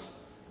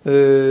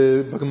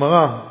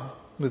 בגמרא,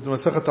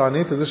 במסכת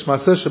תענית, אז יש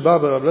מעשה שבא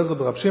ברב אליעזר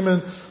ברב שמעון,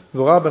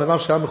 והוא ראה בן אדם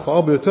שהיה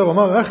מכוער ביותר, הוא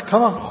אמר,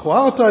 כמה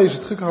מכוער אתה איש,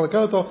 התחיל ככה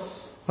לקרוא אותו,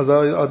 אז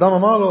האדם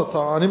אמר לו,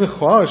 אני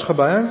מכוער, יש לך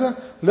בעיה עם זה?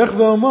 לך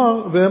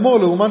ואמור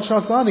לאומן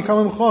שעשה, אני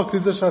כמה מכוער, כלי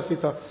זה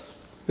שעשית.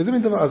 איזה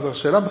מין דבר? אז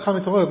השאלה בכלל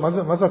מתעוררת,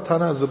 מה זה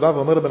הטענה הזה בא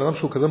ואומר לבן אדם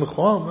שהוא כזה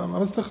מכוער?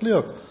 מה זה צריך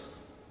להיות?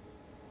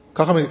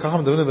 ככה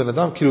מדברים לבן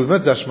אדם, כאילו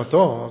באמת זה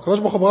אשמתו, הקדוש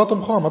ברוך הוא ברא אותו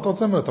מכוער, מה אתה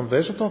רוצה ממנו? אתה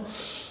מבייש אותו?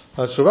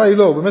 התשובה היא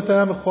לא, הוא באמת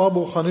היה מכוער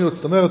ברוחניות,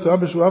 זאת אומרת,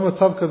 הוא היה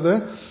במצב כזה,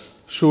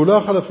 שהוא לא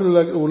יכול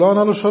אפילו, הוא לא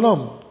ענה לו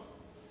שלום.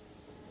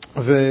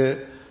 והוא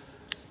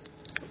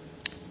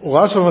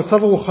ראה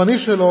שבמצב הרוחני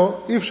שלו,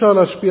 אי אפשר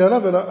להשפיע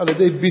עליו, אלא על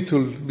ידי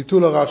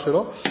ביטול הרע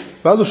שלו,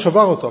 ואז הוא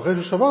שבר אותו. אחרי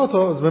שהוא שבר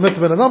אותו, אז באמת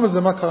בן אדם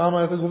הזה, מה קרה, מה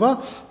הייתה תגובה?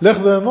 לך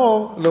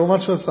ואמור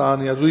לאומן שעשה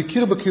אני. אז הוא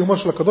הכיר בקיומו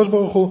של הקדוש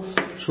ברוך הוא,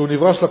 שהוא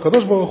נברא של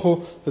הקדוש ברוך הוא,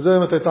 וזה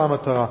באמת הייתה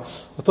המטרה.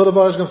 אותו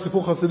דבר יש גם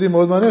סיפור חסידי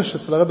מאוד מעניין,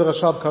 שאצל הרבי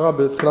רש"ב קרה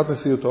בתחילת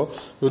נשיאותו.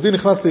 יהודי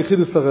נכנס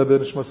ליחידס לרבי,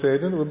 נשמע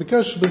סיידן,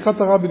 וביקש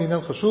ברכת הרבי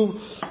עניין חשוב,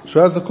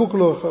 שהוא היה זקוק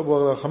לו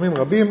לרחמים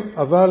רבים,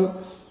 אבל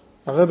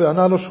הרבי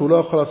ענה לו שהוא לא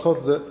יכול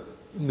לעשות זה,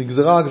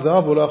 נגזרה הגזרה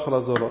והוא לא יכול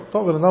לעזור לו.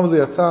 טוב, בן אדם הזה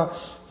יצא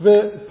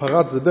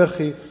ופרץ זה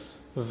בכי,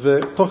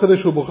 ותוך כדי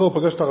שהוא בוחר הוא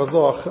פגש את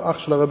הרזו, אח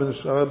של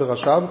הרבי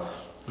רש"ב,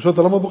 ושואל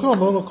אותו למה הוא בוחר, הוא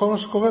אומר לו כל מה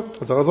שקורה.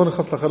 אז הרזו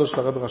נכנס לחדר של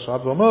הרבי רש"ב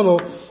ואומר לו,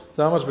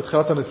 זה ממש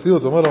בתחילת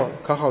הנשיאות, הוא אומר לו,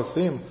 ככה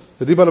עושים?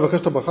 ידי בא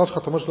לבקש את הברכה שלך,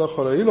 אתה אומר שלא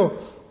יכול להעיל לו,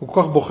 הוא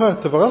כל כך בוחר,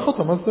 תברך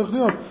אותו, מה זה צריך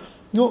להיות?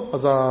 נו,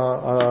 אז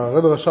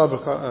הרבי רש"ב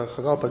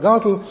חגר את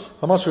הגרטל,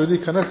 אמר שהוא ידי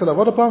ייכנס אליו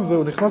עוד הפעם,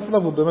 והוא נכנס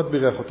אליו והוא באמת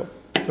בירך אותו.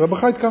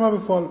 והברכה התקיימה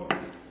בפועל.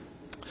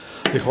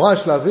 לכאורה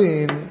יש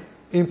להבין,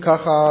 אם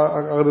ככה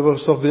הרבי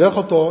בסוף בירך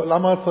אותו,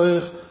 למה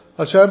צריך,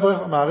 אז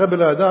שהרבי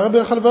לא ידע, הרבי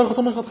יכול לברך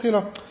אותו מלכתחילה.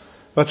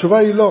 והתשובה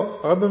היא לא,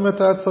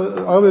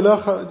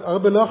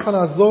 הרבי לא יכול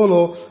לעזור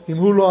לו אם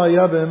הוא לא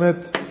היה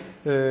באמת,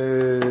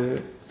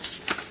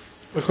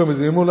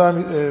 אם הוא לא היה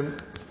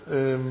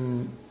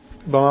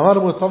במעמד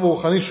המצב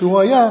הרוחני שהוא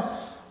היה,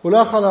 הוא לא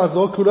יכול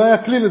לעזור כי הוא לא היה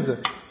כלי לזה.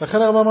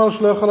 לכן הרבי אמר לו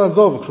שהוא לא יכול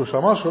לעזור, וכשהוא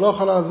שמע שהוא לא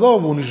יכול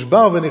לעזור והוא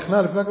נשבר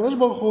ונכנע לפני הקדוש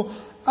ברוך הוא,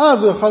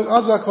 אז הוא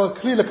היה כבר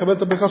כלי לקבל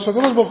את הברכה של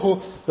הקדוש ברוך הוא,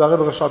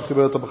 והרבי רש"ב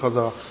קיבל אותו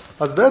בחזרה.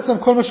 אז בעצם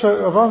כל מה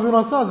שאברהם אבינו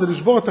עשה זה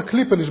לשבור את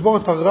הקליפה, לשבור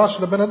את הרע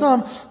של הבן אדם,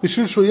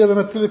 בשביל שהוא יהיה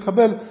באמת כלי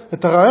לקבל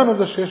את הרעיון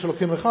הזה שיש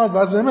אלוקים אחד,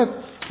 ואז באמת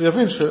הוא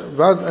יבין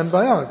ואז אין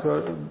בעיה,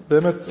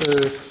 באמת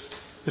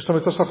יש את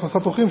המצווה של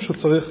הכנסת אורחים שהוא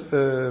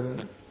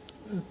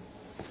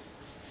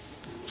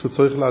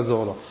צריך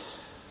לעזור לו.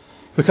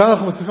 וכאן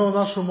אנחנו מוסיפים עוד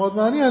משהו מאוד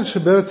מעניין,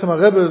 שבעצם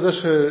הרבי זה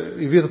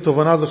שהביא את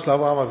התובנה הזו של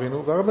אברהם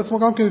אבינו, והרבי עצמו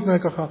גם כן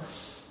התנהג ככה.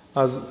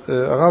 אז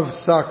הרב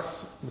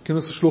סאקס,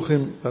 בכינוס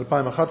השלוחים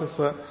ב-2011,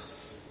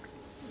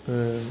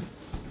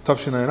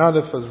 תשע"א,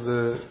 אז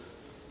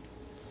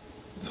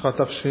צריכה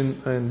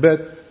תשע"ב,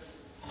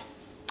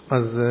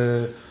 אז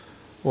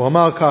הוא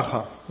אמר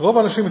ככה, רוב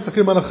האנשים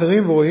מסתכלים על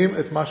אחרים ורואים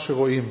את מה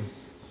שרואים.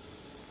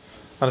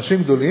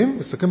 אנשים גדולים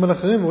מסתכלים על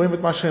אחרים ורואים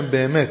את מה שהם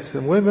באמת.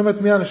 הם רואים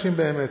באמת מי האנשים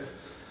באמת.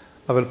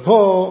 אבל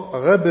פה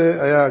הרבי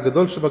היה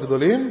הגדול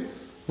שבגדולים,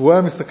 והוא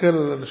היה מסתכל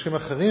על אנשים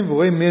אחרים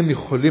ורואים מי הם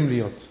יכולים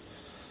להיות.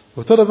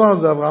 ואותו דבר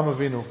זה אברהם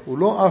אבינו. הוא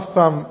לא אף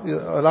פעם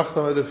הלך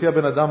לפי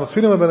הבן אדם,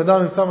 אפילו אם הבן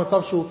אדם נמצא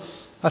במצב שהוא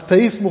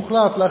אתאיסט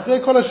מוחלט, לאחרי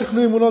כל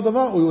השכנועים הוא לא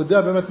דבר, הוא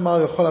יודע באמת מה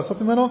הוא יכול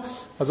לעשות ממנו,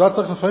 אז הוא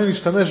צריך לפעמים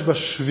להשתמש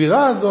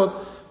בשבירה הזאת,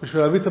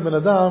 בשביל להביא את הבן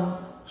אדם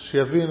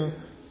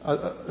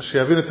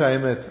שיבין את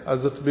האמת.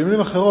 אז במילים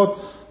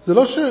אחרות, זה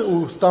לא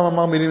שהוא סתם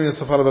אמר מילים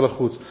מהשפה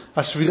ולחוץ.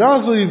 השבירה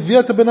הזו הביאה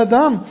את הבן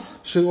אדם,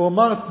 שהוא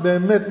אמר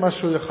באמת מה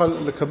שהוא יכל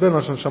לקבל,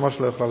 מה שהנשמה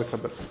שלו יכולה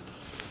לקבל.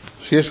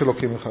 שיש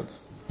אלוקים אחד.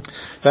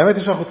 והאמת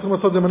היא שאנחנו צריכים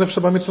לעשות את זה בנפש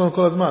הבאמית שלנו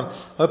כל הזמן.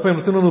 הרבה פעמים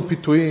נותנים לנו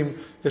פיתויים,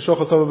 יש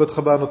אוכל טוב בבית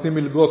חב"ד, נותנים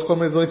מלגות, כל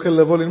מיני דברים כאלה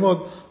לבוא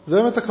ללמוד. זה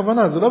באמת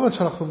הכוונה, זה לא באמת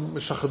שאנחנו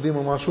משחדים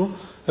או משהו,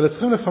 אלא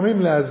צריכים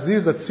לפעמים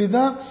להזיז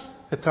הצידה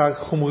את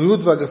החומריות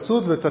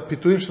והגסות ואת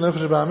הפיתויים של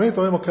הנפש הבאמית,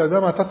 אומרים, אוקיי, אז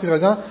אתה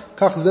תירגע,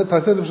 תעשה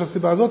את זה בשביל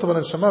הסיבה הזאת, אבל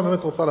הנשמה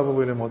באמת רוצה לבוא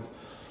וללמוד.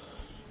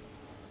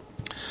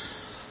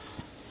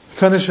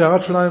 כאן יש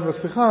הערת שוליים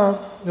בשיחה,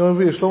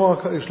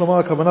 יש לומר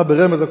הכוונה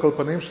ברמז על כל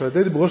פנים, שעל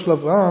ידי דיבורו של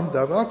אברהם,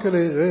 דאברהם כאלה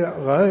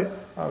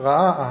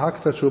ראה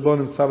ההקטע שהוא בו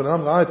נמצא,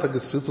 ולאדם ראה את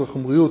הגסות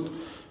והחומריות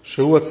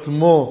שהוא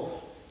עצמו,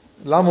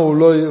 למה הוא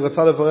לא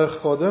רצה לברך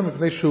קודם?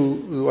 מפני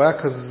שהוא היה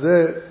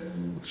כזה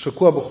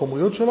שקוע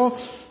בחומריות שלו,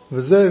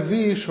 וזה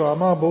הביא שהוא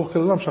אמר ברוך כל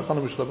עולם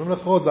שאכלנו משלו. במילים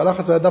אחרות,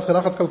 הלחץ היה דווקא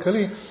לחץ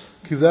כלכלי,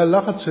 כי זה היה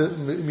לחץ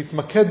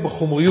שמתמקד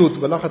בחומריות,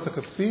 בלחץ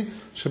הכספי,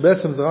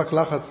 שבעצם זה רק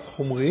לחץ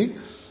חומרי,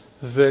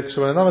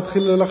 וכשבן אדם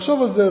מתחיל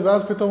לחשוב על זה,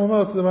 ואז פתאום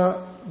אומר,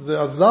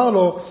 זה עזר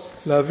לו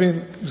להבין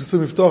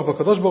שצריך לפתוח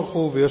בקדוש ברוך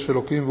הוא, ויש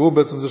אלוקים, והוא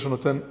בעצם זה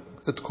שנותן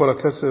את כל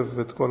הכסף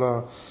ואת כל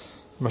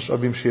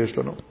המשאבים שיש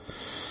לנו.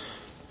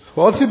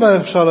 ועוד סיבה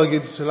אפשר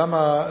להגיד,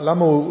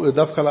 למה הוא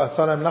דווקא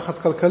עשה להם לחץ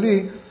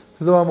כלכלי,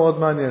 זה דבר מאוד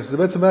מעניין, שזה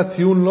בעצם היה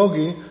טיעון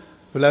לוגי,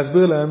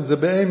 ולהסביר להם, זה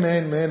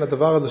מעין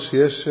הדבר הזה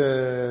שיש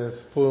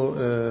סיפור,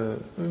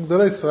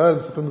 גדולי ישראל,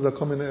 מספרים את זה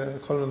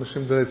כל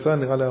אנשים גדולי ישראל,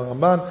 נראה לי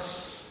הרמב"ן,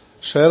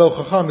 שהיה לו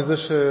הוכחה מזה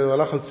שהוא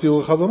הלך על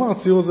ציור אחד, ואומר,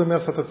 הציור הזה, מי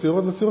עשה את הציור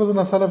הזה? הציור הזה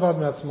נעשה לבד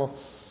מעצמו.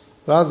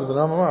 ואז בן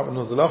אדם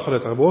אמר, זה לא יכול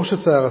להיות, ברור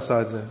שצייר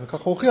עשה את זה.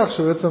 וכך הוא הוכיח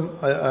שבעצם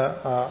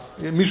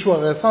מישהו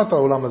הרי עשה את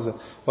העולם הזה.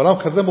 העולם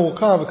כזה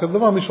מורכב וכזה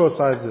דבר, מישהו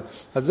עשה את זה.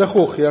 אז איך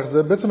הוא הוכיח?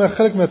 זה בעצם היה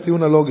חלק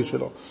מהטיעון הלוגי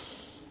שלו.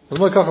 הוא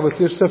אומר ככה,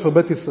 יש ספר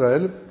בית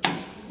ישראל,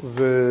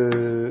 והוא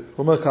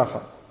אומר ככה,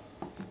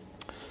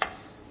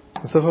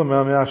 הספר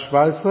מהמאה ה-17,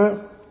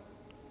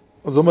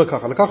 אז הוא אומר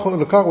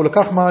ככה, הוא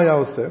לקח מה היה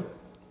עושה,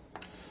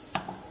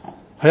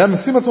 היה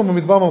משים עצמו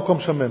במדבר במקום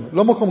שמן,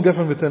 לא מקום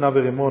גפן ותאנה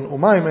ורימון,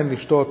 ומים אין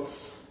לשתות,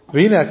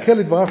 והנה הקל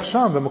התברך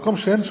שם, במקום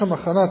שאין שם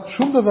הכנת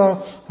שום דבר,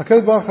 הקל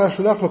התברך היה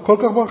שולח לו כל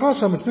כך ברכה,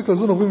 שהמספיק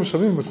לזון עובים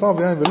ושבים, בשר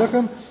ויין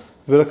ולחם,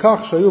 ולקח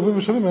שהיו עובים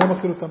ושבים, היה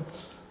מכיל אותם.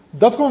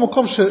 דווקא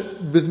במקום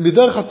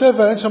שבדרך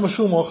הטבע אין שם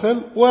שום אוכל,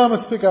 הוא היה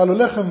מספיק, היה לו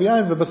לחם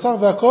ויין ובשר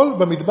והכל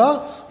במדבר,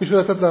 בשביל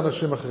לתת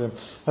לאנשים אחרים.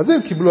 אז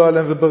אם קיבלו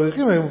עליהם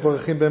ובריחים, הם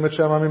מבריחים באמת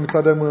שהיה מאמין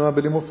מצד האמונה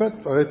בלי מופת,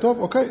 הרי טוב,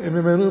 אוקיי,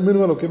 הם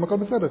האמינו אלוקים, הכל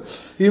בסדר.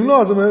 אם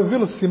לא, אז הוא מביא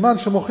לו סימן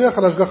שמוכיח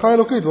על השגחה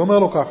האלוקית, ואומר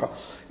לו ככה,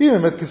 אם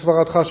באמת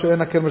כסברתך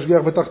שאין הקל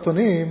משגיח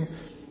בתחתונים,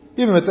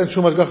 אם באמת אין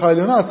שום השגחה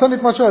עליונה, אז תן לי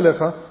את מה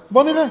שעליך,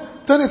 בוא נראה,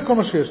 תן לי את כל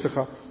מה שיש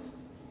לך.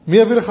 מי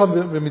יביא לך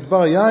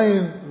במדבר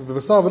יין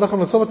ובשר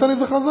ולחם לסוף, תן לי את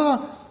זה חזרה.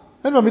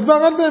 אין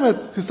במדבר אין באמת,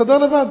 תסתדר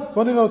לבד,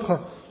 בוא נראה אותך.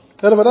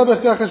 אלא ודאי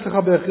בהכרח יש לך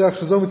בהכרח,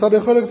 שזהו מצד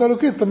היכולת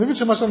האלוקית, אתה מבין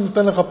שמה שאני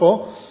נותן לך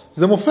פה,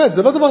 זה מופת,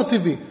 זה לא דבר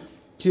טבעי.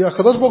 כי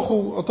הקדוש ברוך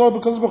הוא, אותו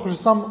הקדוש ברוך הוא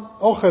ששם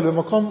אוכל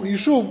במקום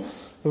יישוב,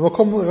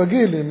 במקום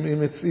רגיל,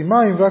 עם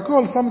מים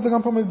והכל, שם את זה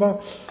גם פה במדבר.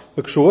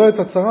 וכשהוא רואה את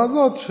הצרה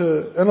הזאת,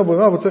 שאין לו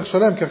ברירה, הוא צריך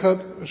לשלם, כי אחרת,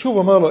 שוב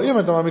אומר לו, אם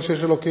אתה מאמין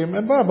שיש אלוקים,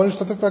 אין בעיה, בוא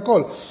נשתתף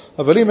בהכל.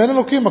 אבל אם אין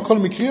אלוקים, הכל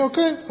מקרי,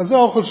 אוקיי, אז זה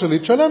האוכל שלי,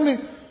 תשלם לי.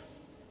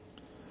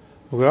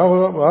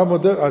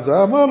 אז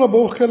היה אומר לו,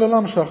 ברוך כל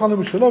עולם שאכלנו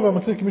משלו,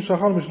 והמכיר כי מי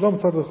שאכלנו משלו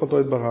מצד יכולתו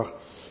יתברך.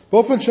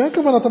 באופן שאין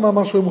כוונת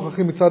המאמר שהוא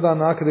מוכרחים מצד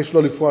ההנאה כדי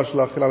שלא לפרוע של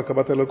האכילה על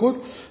קבלת האלוקות,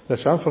 אלא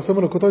שהיה מפרסם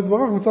אלוקותו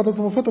יתברך מצד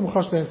המופת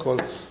המוחש לאין כל.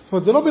 זאת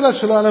אומרת, זה לא בגלל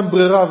שלא היה להם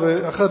ברירה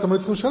ואחרת הם היו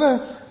צריכים לשלם,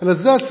 אלא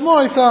זה עצמו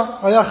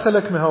היה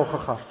חלק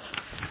מההוכחה.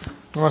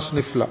 ממש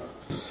נפלא.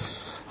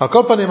 על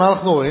כל פנים, מה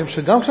אנחנו רואים?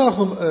 שגם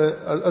כשאנחנו,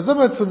 אז זה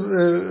בעצם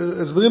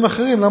הסברים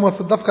אחרים, למה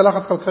עושה דווקא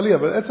לחץ כלכלי,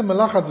 אבל עצם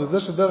הלחץ וזה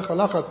שדרך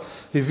הלחץ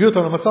הביא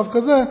אותם למצב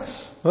כזה,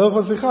 דרך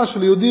בשיחה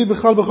של יהודי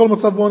בכלל בכל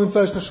מצב בו נמצא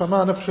יש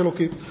נשמה, נפש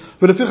אלוקית,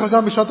 ולפיכך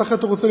גם בשעת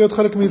החטא הוא רוצה להיות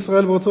חלק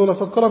מישראל ורוצה לו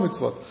לעשות כל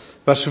המצוות.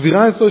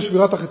 והשבירה אצלו היא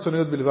שבירת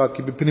החיצוניות בלבד,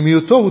 כי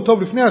בפנימיותו הוא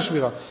טוב לפני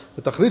השבירה,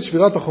 ותכלית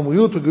שבירת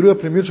החומריות וגילוי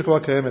הפנימיות שכבר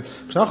קיימת.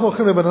 כשאנחנו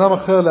הולכים לבן אדם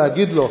אחר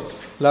להגיד לו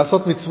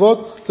לעשות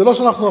מצוות, זה לא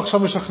שאנחנו עכשיו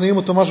משכנעים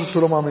אותו משהו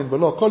שהוא לא מאמין בו,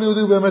 לא, כל יהודי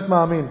הוא באמת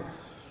מאמין.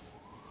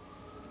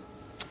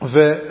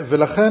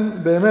 ולכן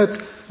באמת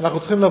אנחנו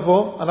צריכים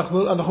לבוא,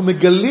 אנחנו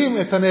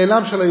מגלים את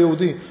הנעלם של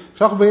היהודי.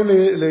 כשאנחנו באים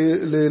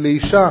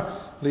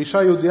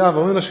לאישה יהודייה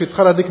ואומרים לה שהיא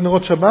צריכה להדליק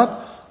נרות שבת,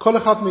 כל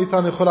אחד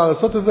מאיתנו יכולה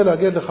לעשות את זה,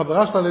 להגיד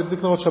לחברה שלה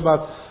להדליק נרות שבת.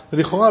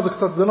 ולכאורה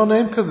זה לא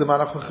נעים כזה, מה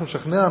אנחנו הולכים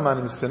לשכנע, מה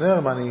אני מיסיונר,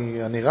 מה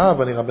אני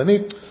רב, אני רבני,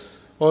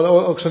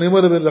 או כשאני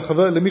אומר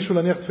למישהו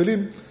להניח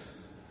תפילין.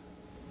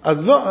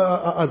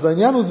 אז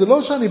העניין הוא, זה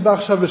לא שאני בא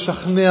עכשיו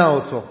לשכנע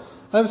אותו.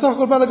 אני בסך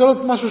הכל בא לגלות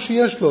משהו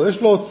שיש לו.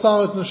 יש לו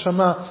אוצר, את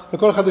נשמה,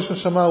 לכל אחד יש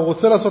נשמה, הוא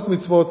רוצה לעשות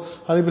מצוות.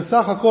 אני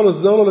בסך הכל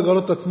עוזר לו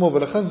לגלות את עצמו,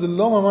 ולכן זה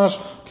לא ממש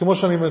כמו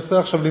שאני מנסה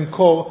עכשיו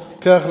למכור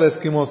כרך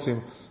לאסקימוסים.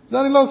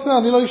 זה אני לא עושה,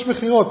 אני לא איש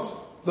מחירות.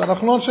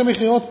 אנחנו לא אנשי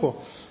מחירות פה.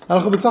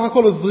 אנחנו בסך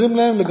הכל עוזרים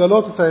להם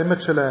לגלות את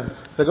האמת שלהם,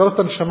 לגלות את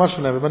הנשמה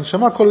שלהם.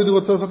 ובנשמה כל יהודי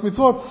רוצה לעשות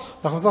מצוות,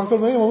 אנחנו בסך הכל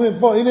אומרים,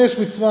 בוא, הנה יש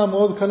מצווה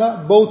מאוד קלה,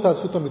 בואו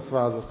תעשו את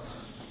המצווה הזאת.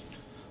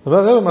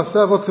 אומר רב,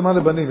 מעשה אבות סימן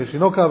לבנים,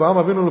 ישינו כאברהם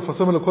אבינו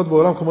לפרסם אלוקות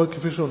בעולם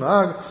כפי שהוא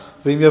נהג,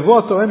 ואם יבוא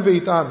הטוען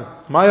ויטען,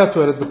 מה היה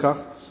התועלת בכך?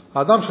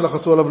 האדם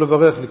שלחצו עליו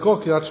לברך, לקרוא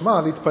קריאת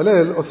שמע,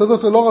 להתפלל, עושה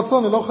זאת ללא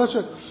רצון, ללא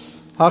חשק.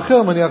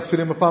 האחר מניח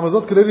תפילין בפעם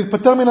הזאת כדי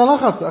להתפטר מן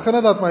הלחץ, אחרי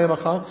נדעת מה יהיה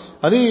מחר.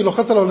 אני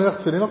לוחץ עליו להניח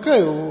תפילין,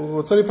 אוקיי, הוא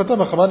רוצה להתפטר,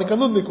 מחבר אני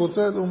כנודניק,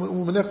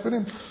 הוא מניח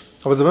תפילין.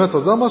 אבל זה באמת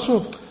עוזר משהו?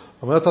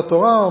 אומרת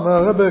התורה, אומר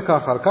הרב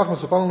ככה, על כך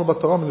מסופר לנו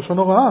בתורה מלשון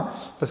הוראה,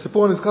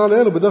 הסיפור הנזכר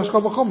לאלו בדרך שקל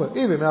וחומר.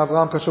 אם בימי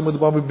אברהם כאשר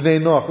מדובר בבני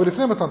נוח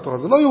ולפני מתן תורה,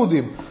 זה לא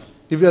יהודים.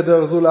 הביא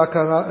הדרך זו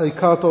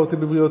הכרת אותי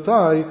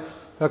בבריאותיי,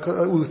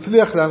 הוא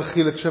הצליח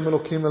להנחיל את שם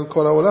אלוקים על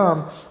כל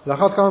העולם,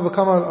 לאחר כמה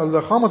וכמה,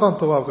 לאחר מתן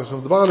תורה, כאשר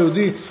מדבר על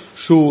יהודי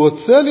שהוא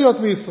רוצה להיות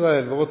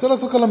מישראל, ורוצה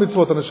לעשות כל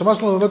המצוות, הנשמה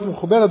שלנו באמת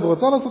מחוברת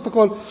ורוצה לעשות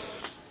הכל,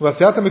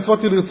 ועשיית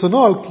המצוות היא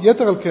לרצונו,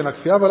 יתר על כן,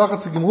 הכפייה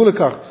והלחץ יגמרו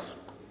לכך,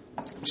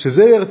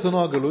 שזה יהיה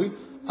רצונו הגלוי,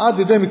 עד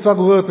ידי מצווה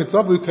גוררת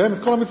מצווה, והוא יקיים את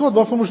כל המצוות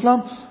באופן מושלם.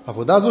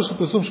 העבודה הזו של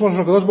פרסום שמו של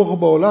הקדוש ברוך הוא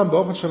בעולם,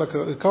 באופן של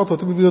הכרת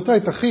אותי בבריאותיי,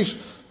 תחיש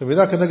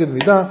במידה כנגד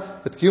מידה,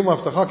 את קיום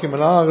ההבטחה כי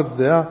מלאה הארץ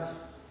דעה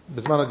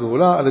בזמן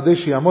הגאולה, על ידי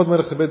שיעמוד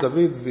מלך בית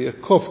דוד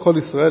ויקוף כל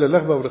ישראל,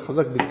 ילך בה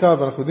ולחזק בדקה,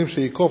 ואנחנו יודעים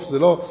שיקוף זה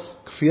לא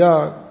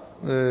כפייה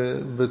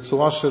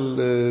בצורה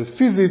של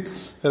פיזית,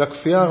 אלא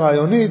כפייה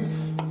רעיונית,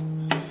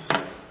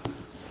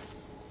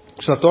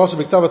 של התורה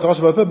שבכתב והתורה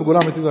שבעל פה בגאולה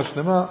אמיתית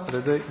והשלמה על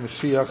ידי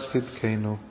משיח צדקנו.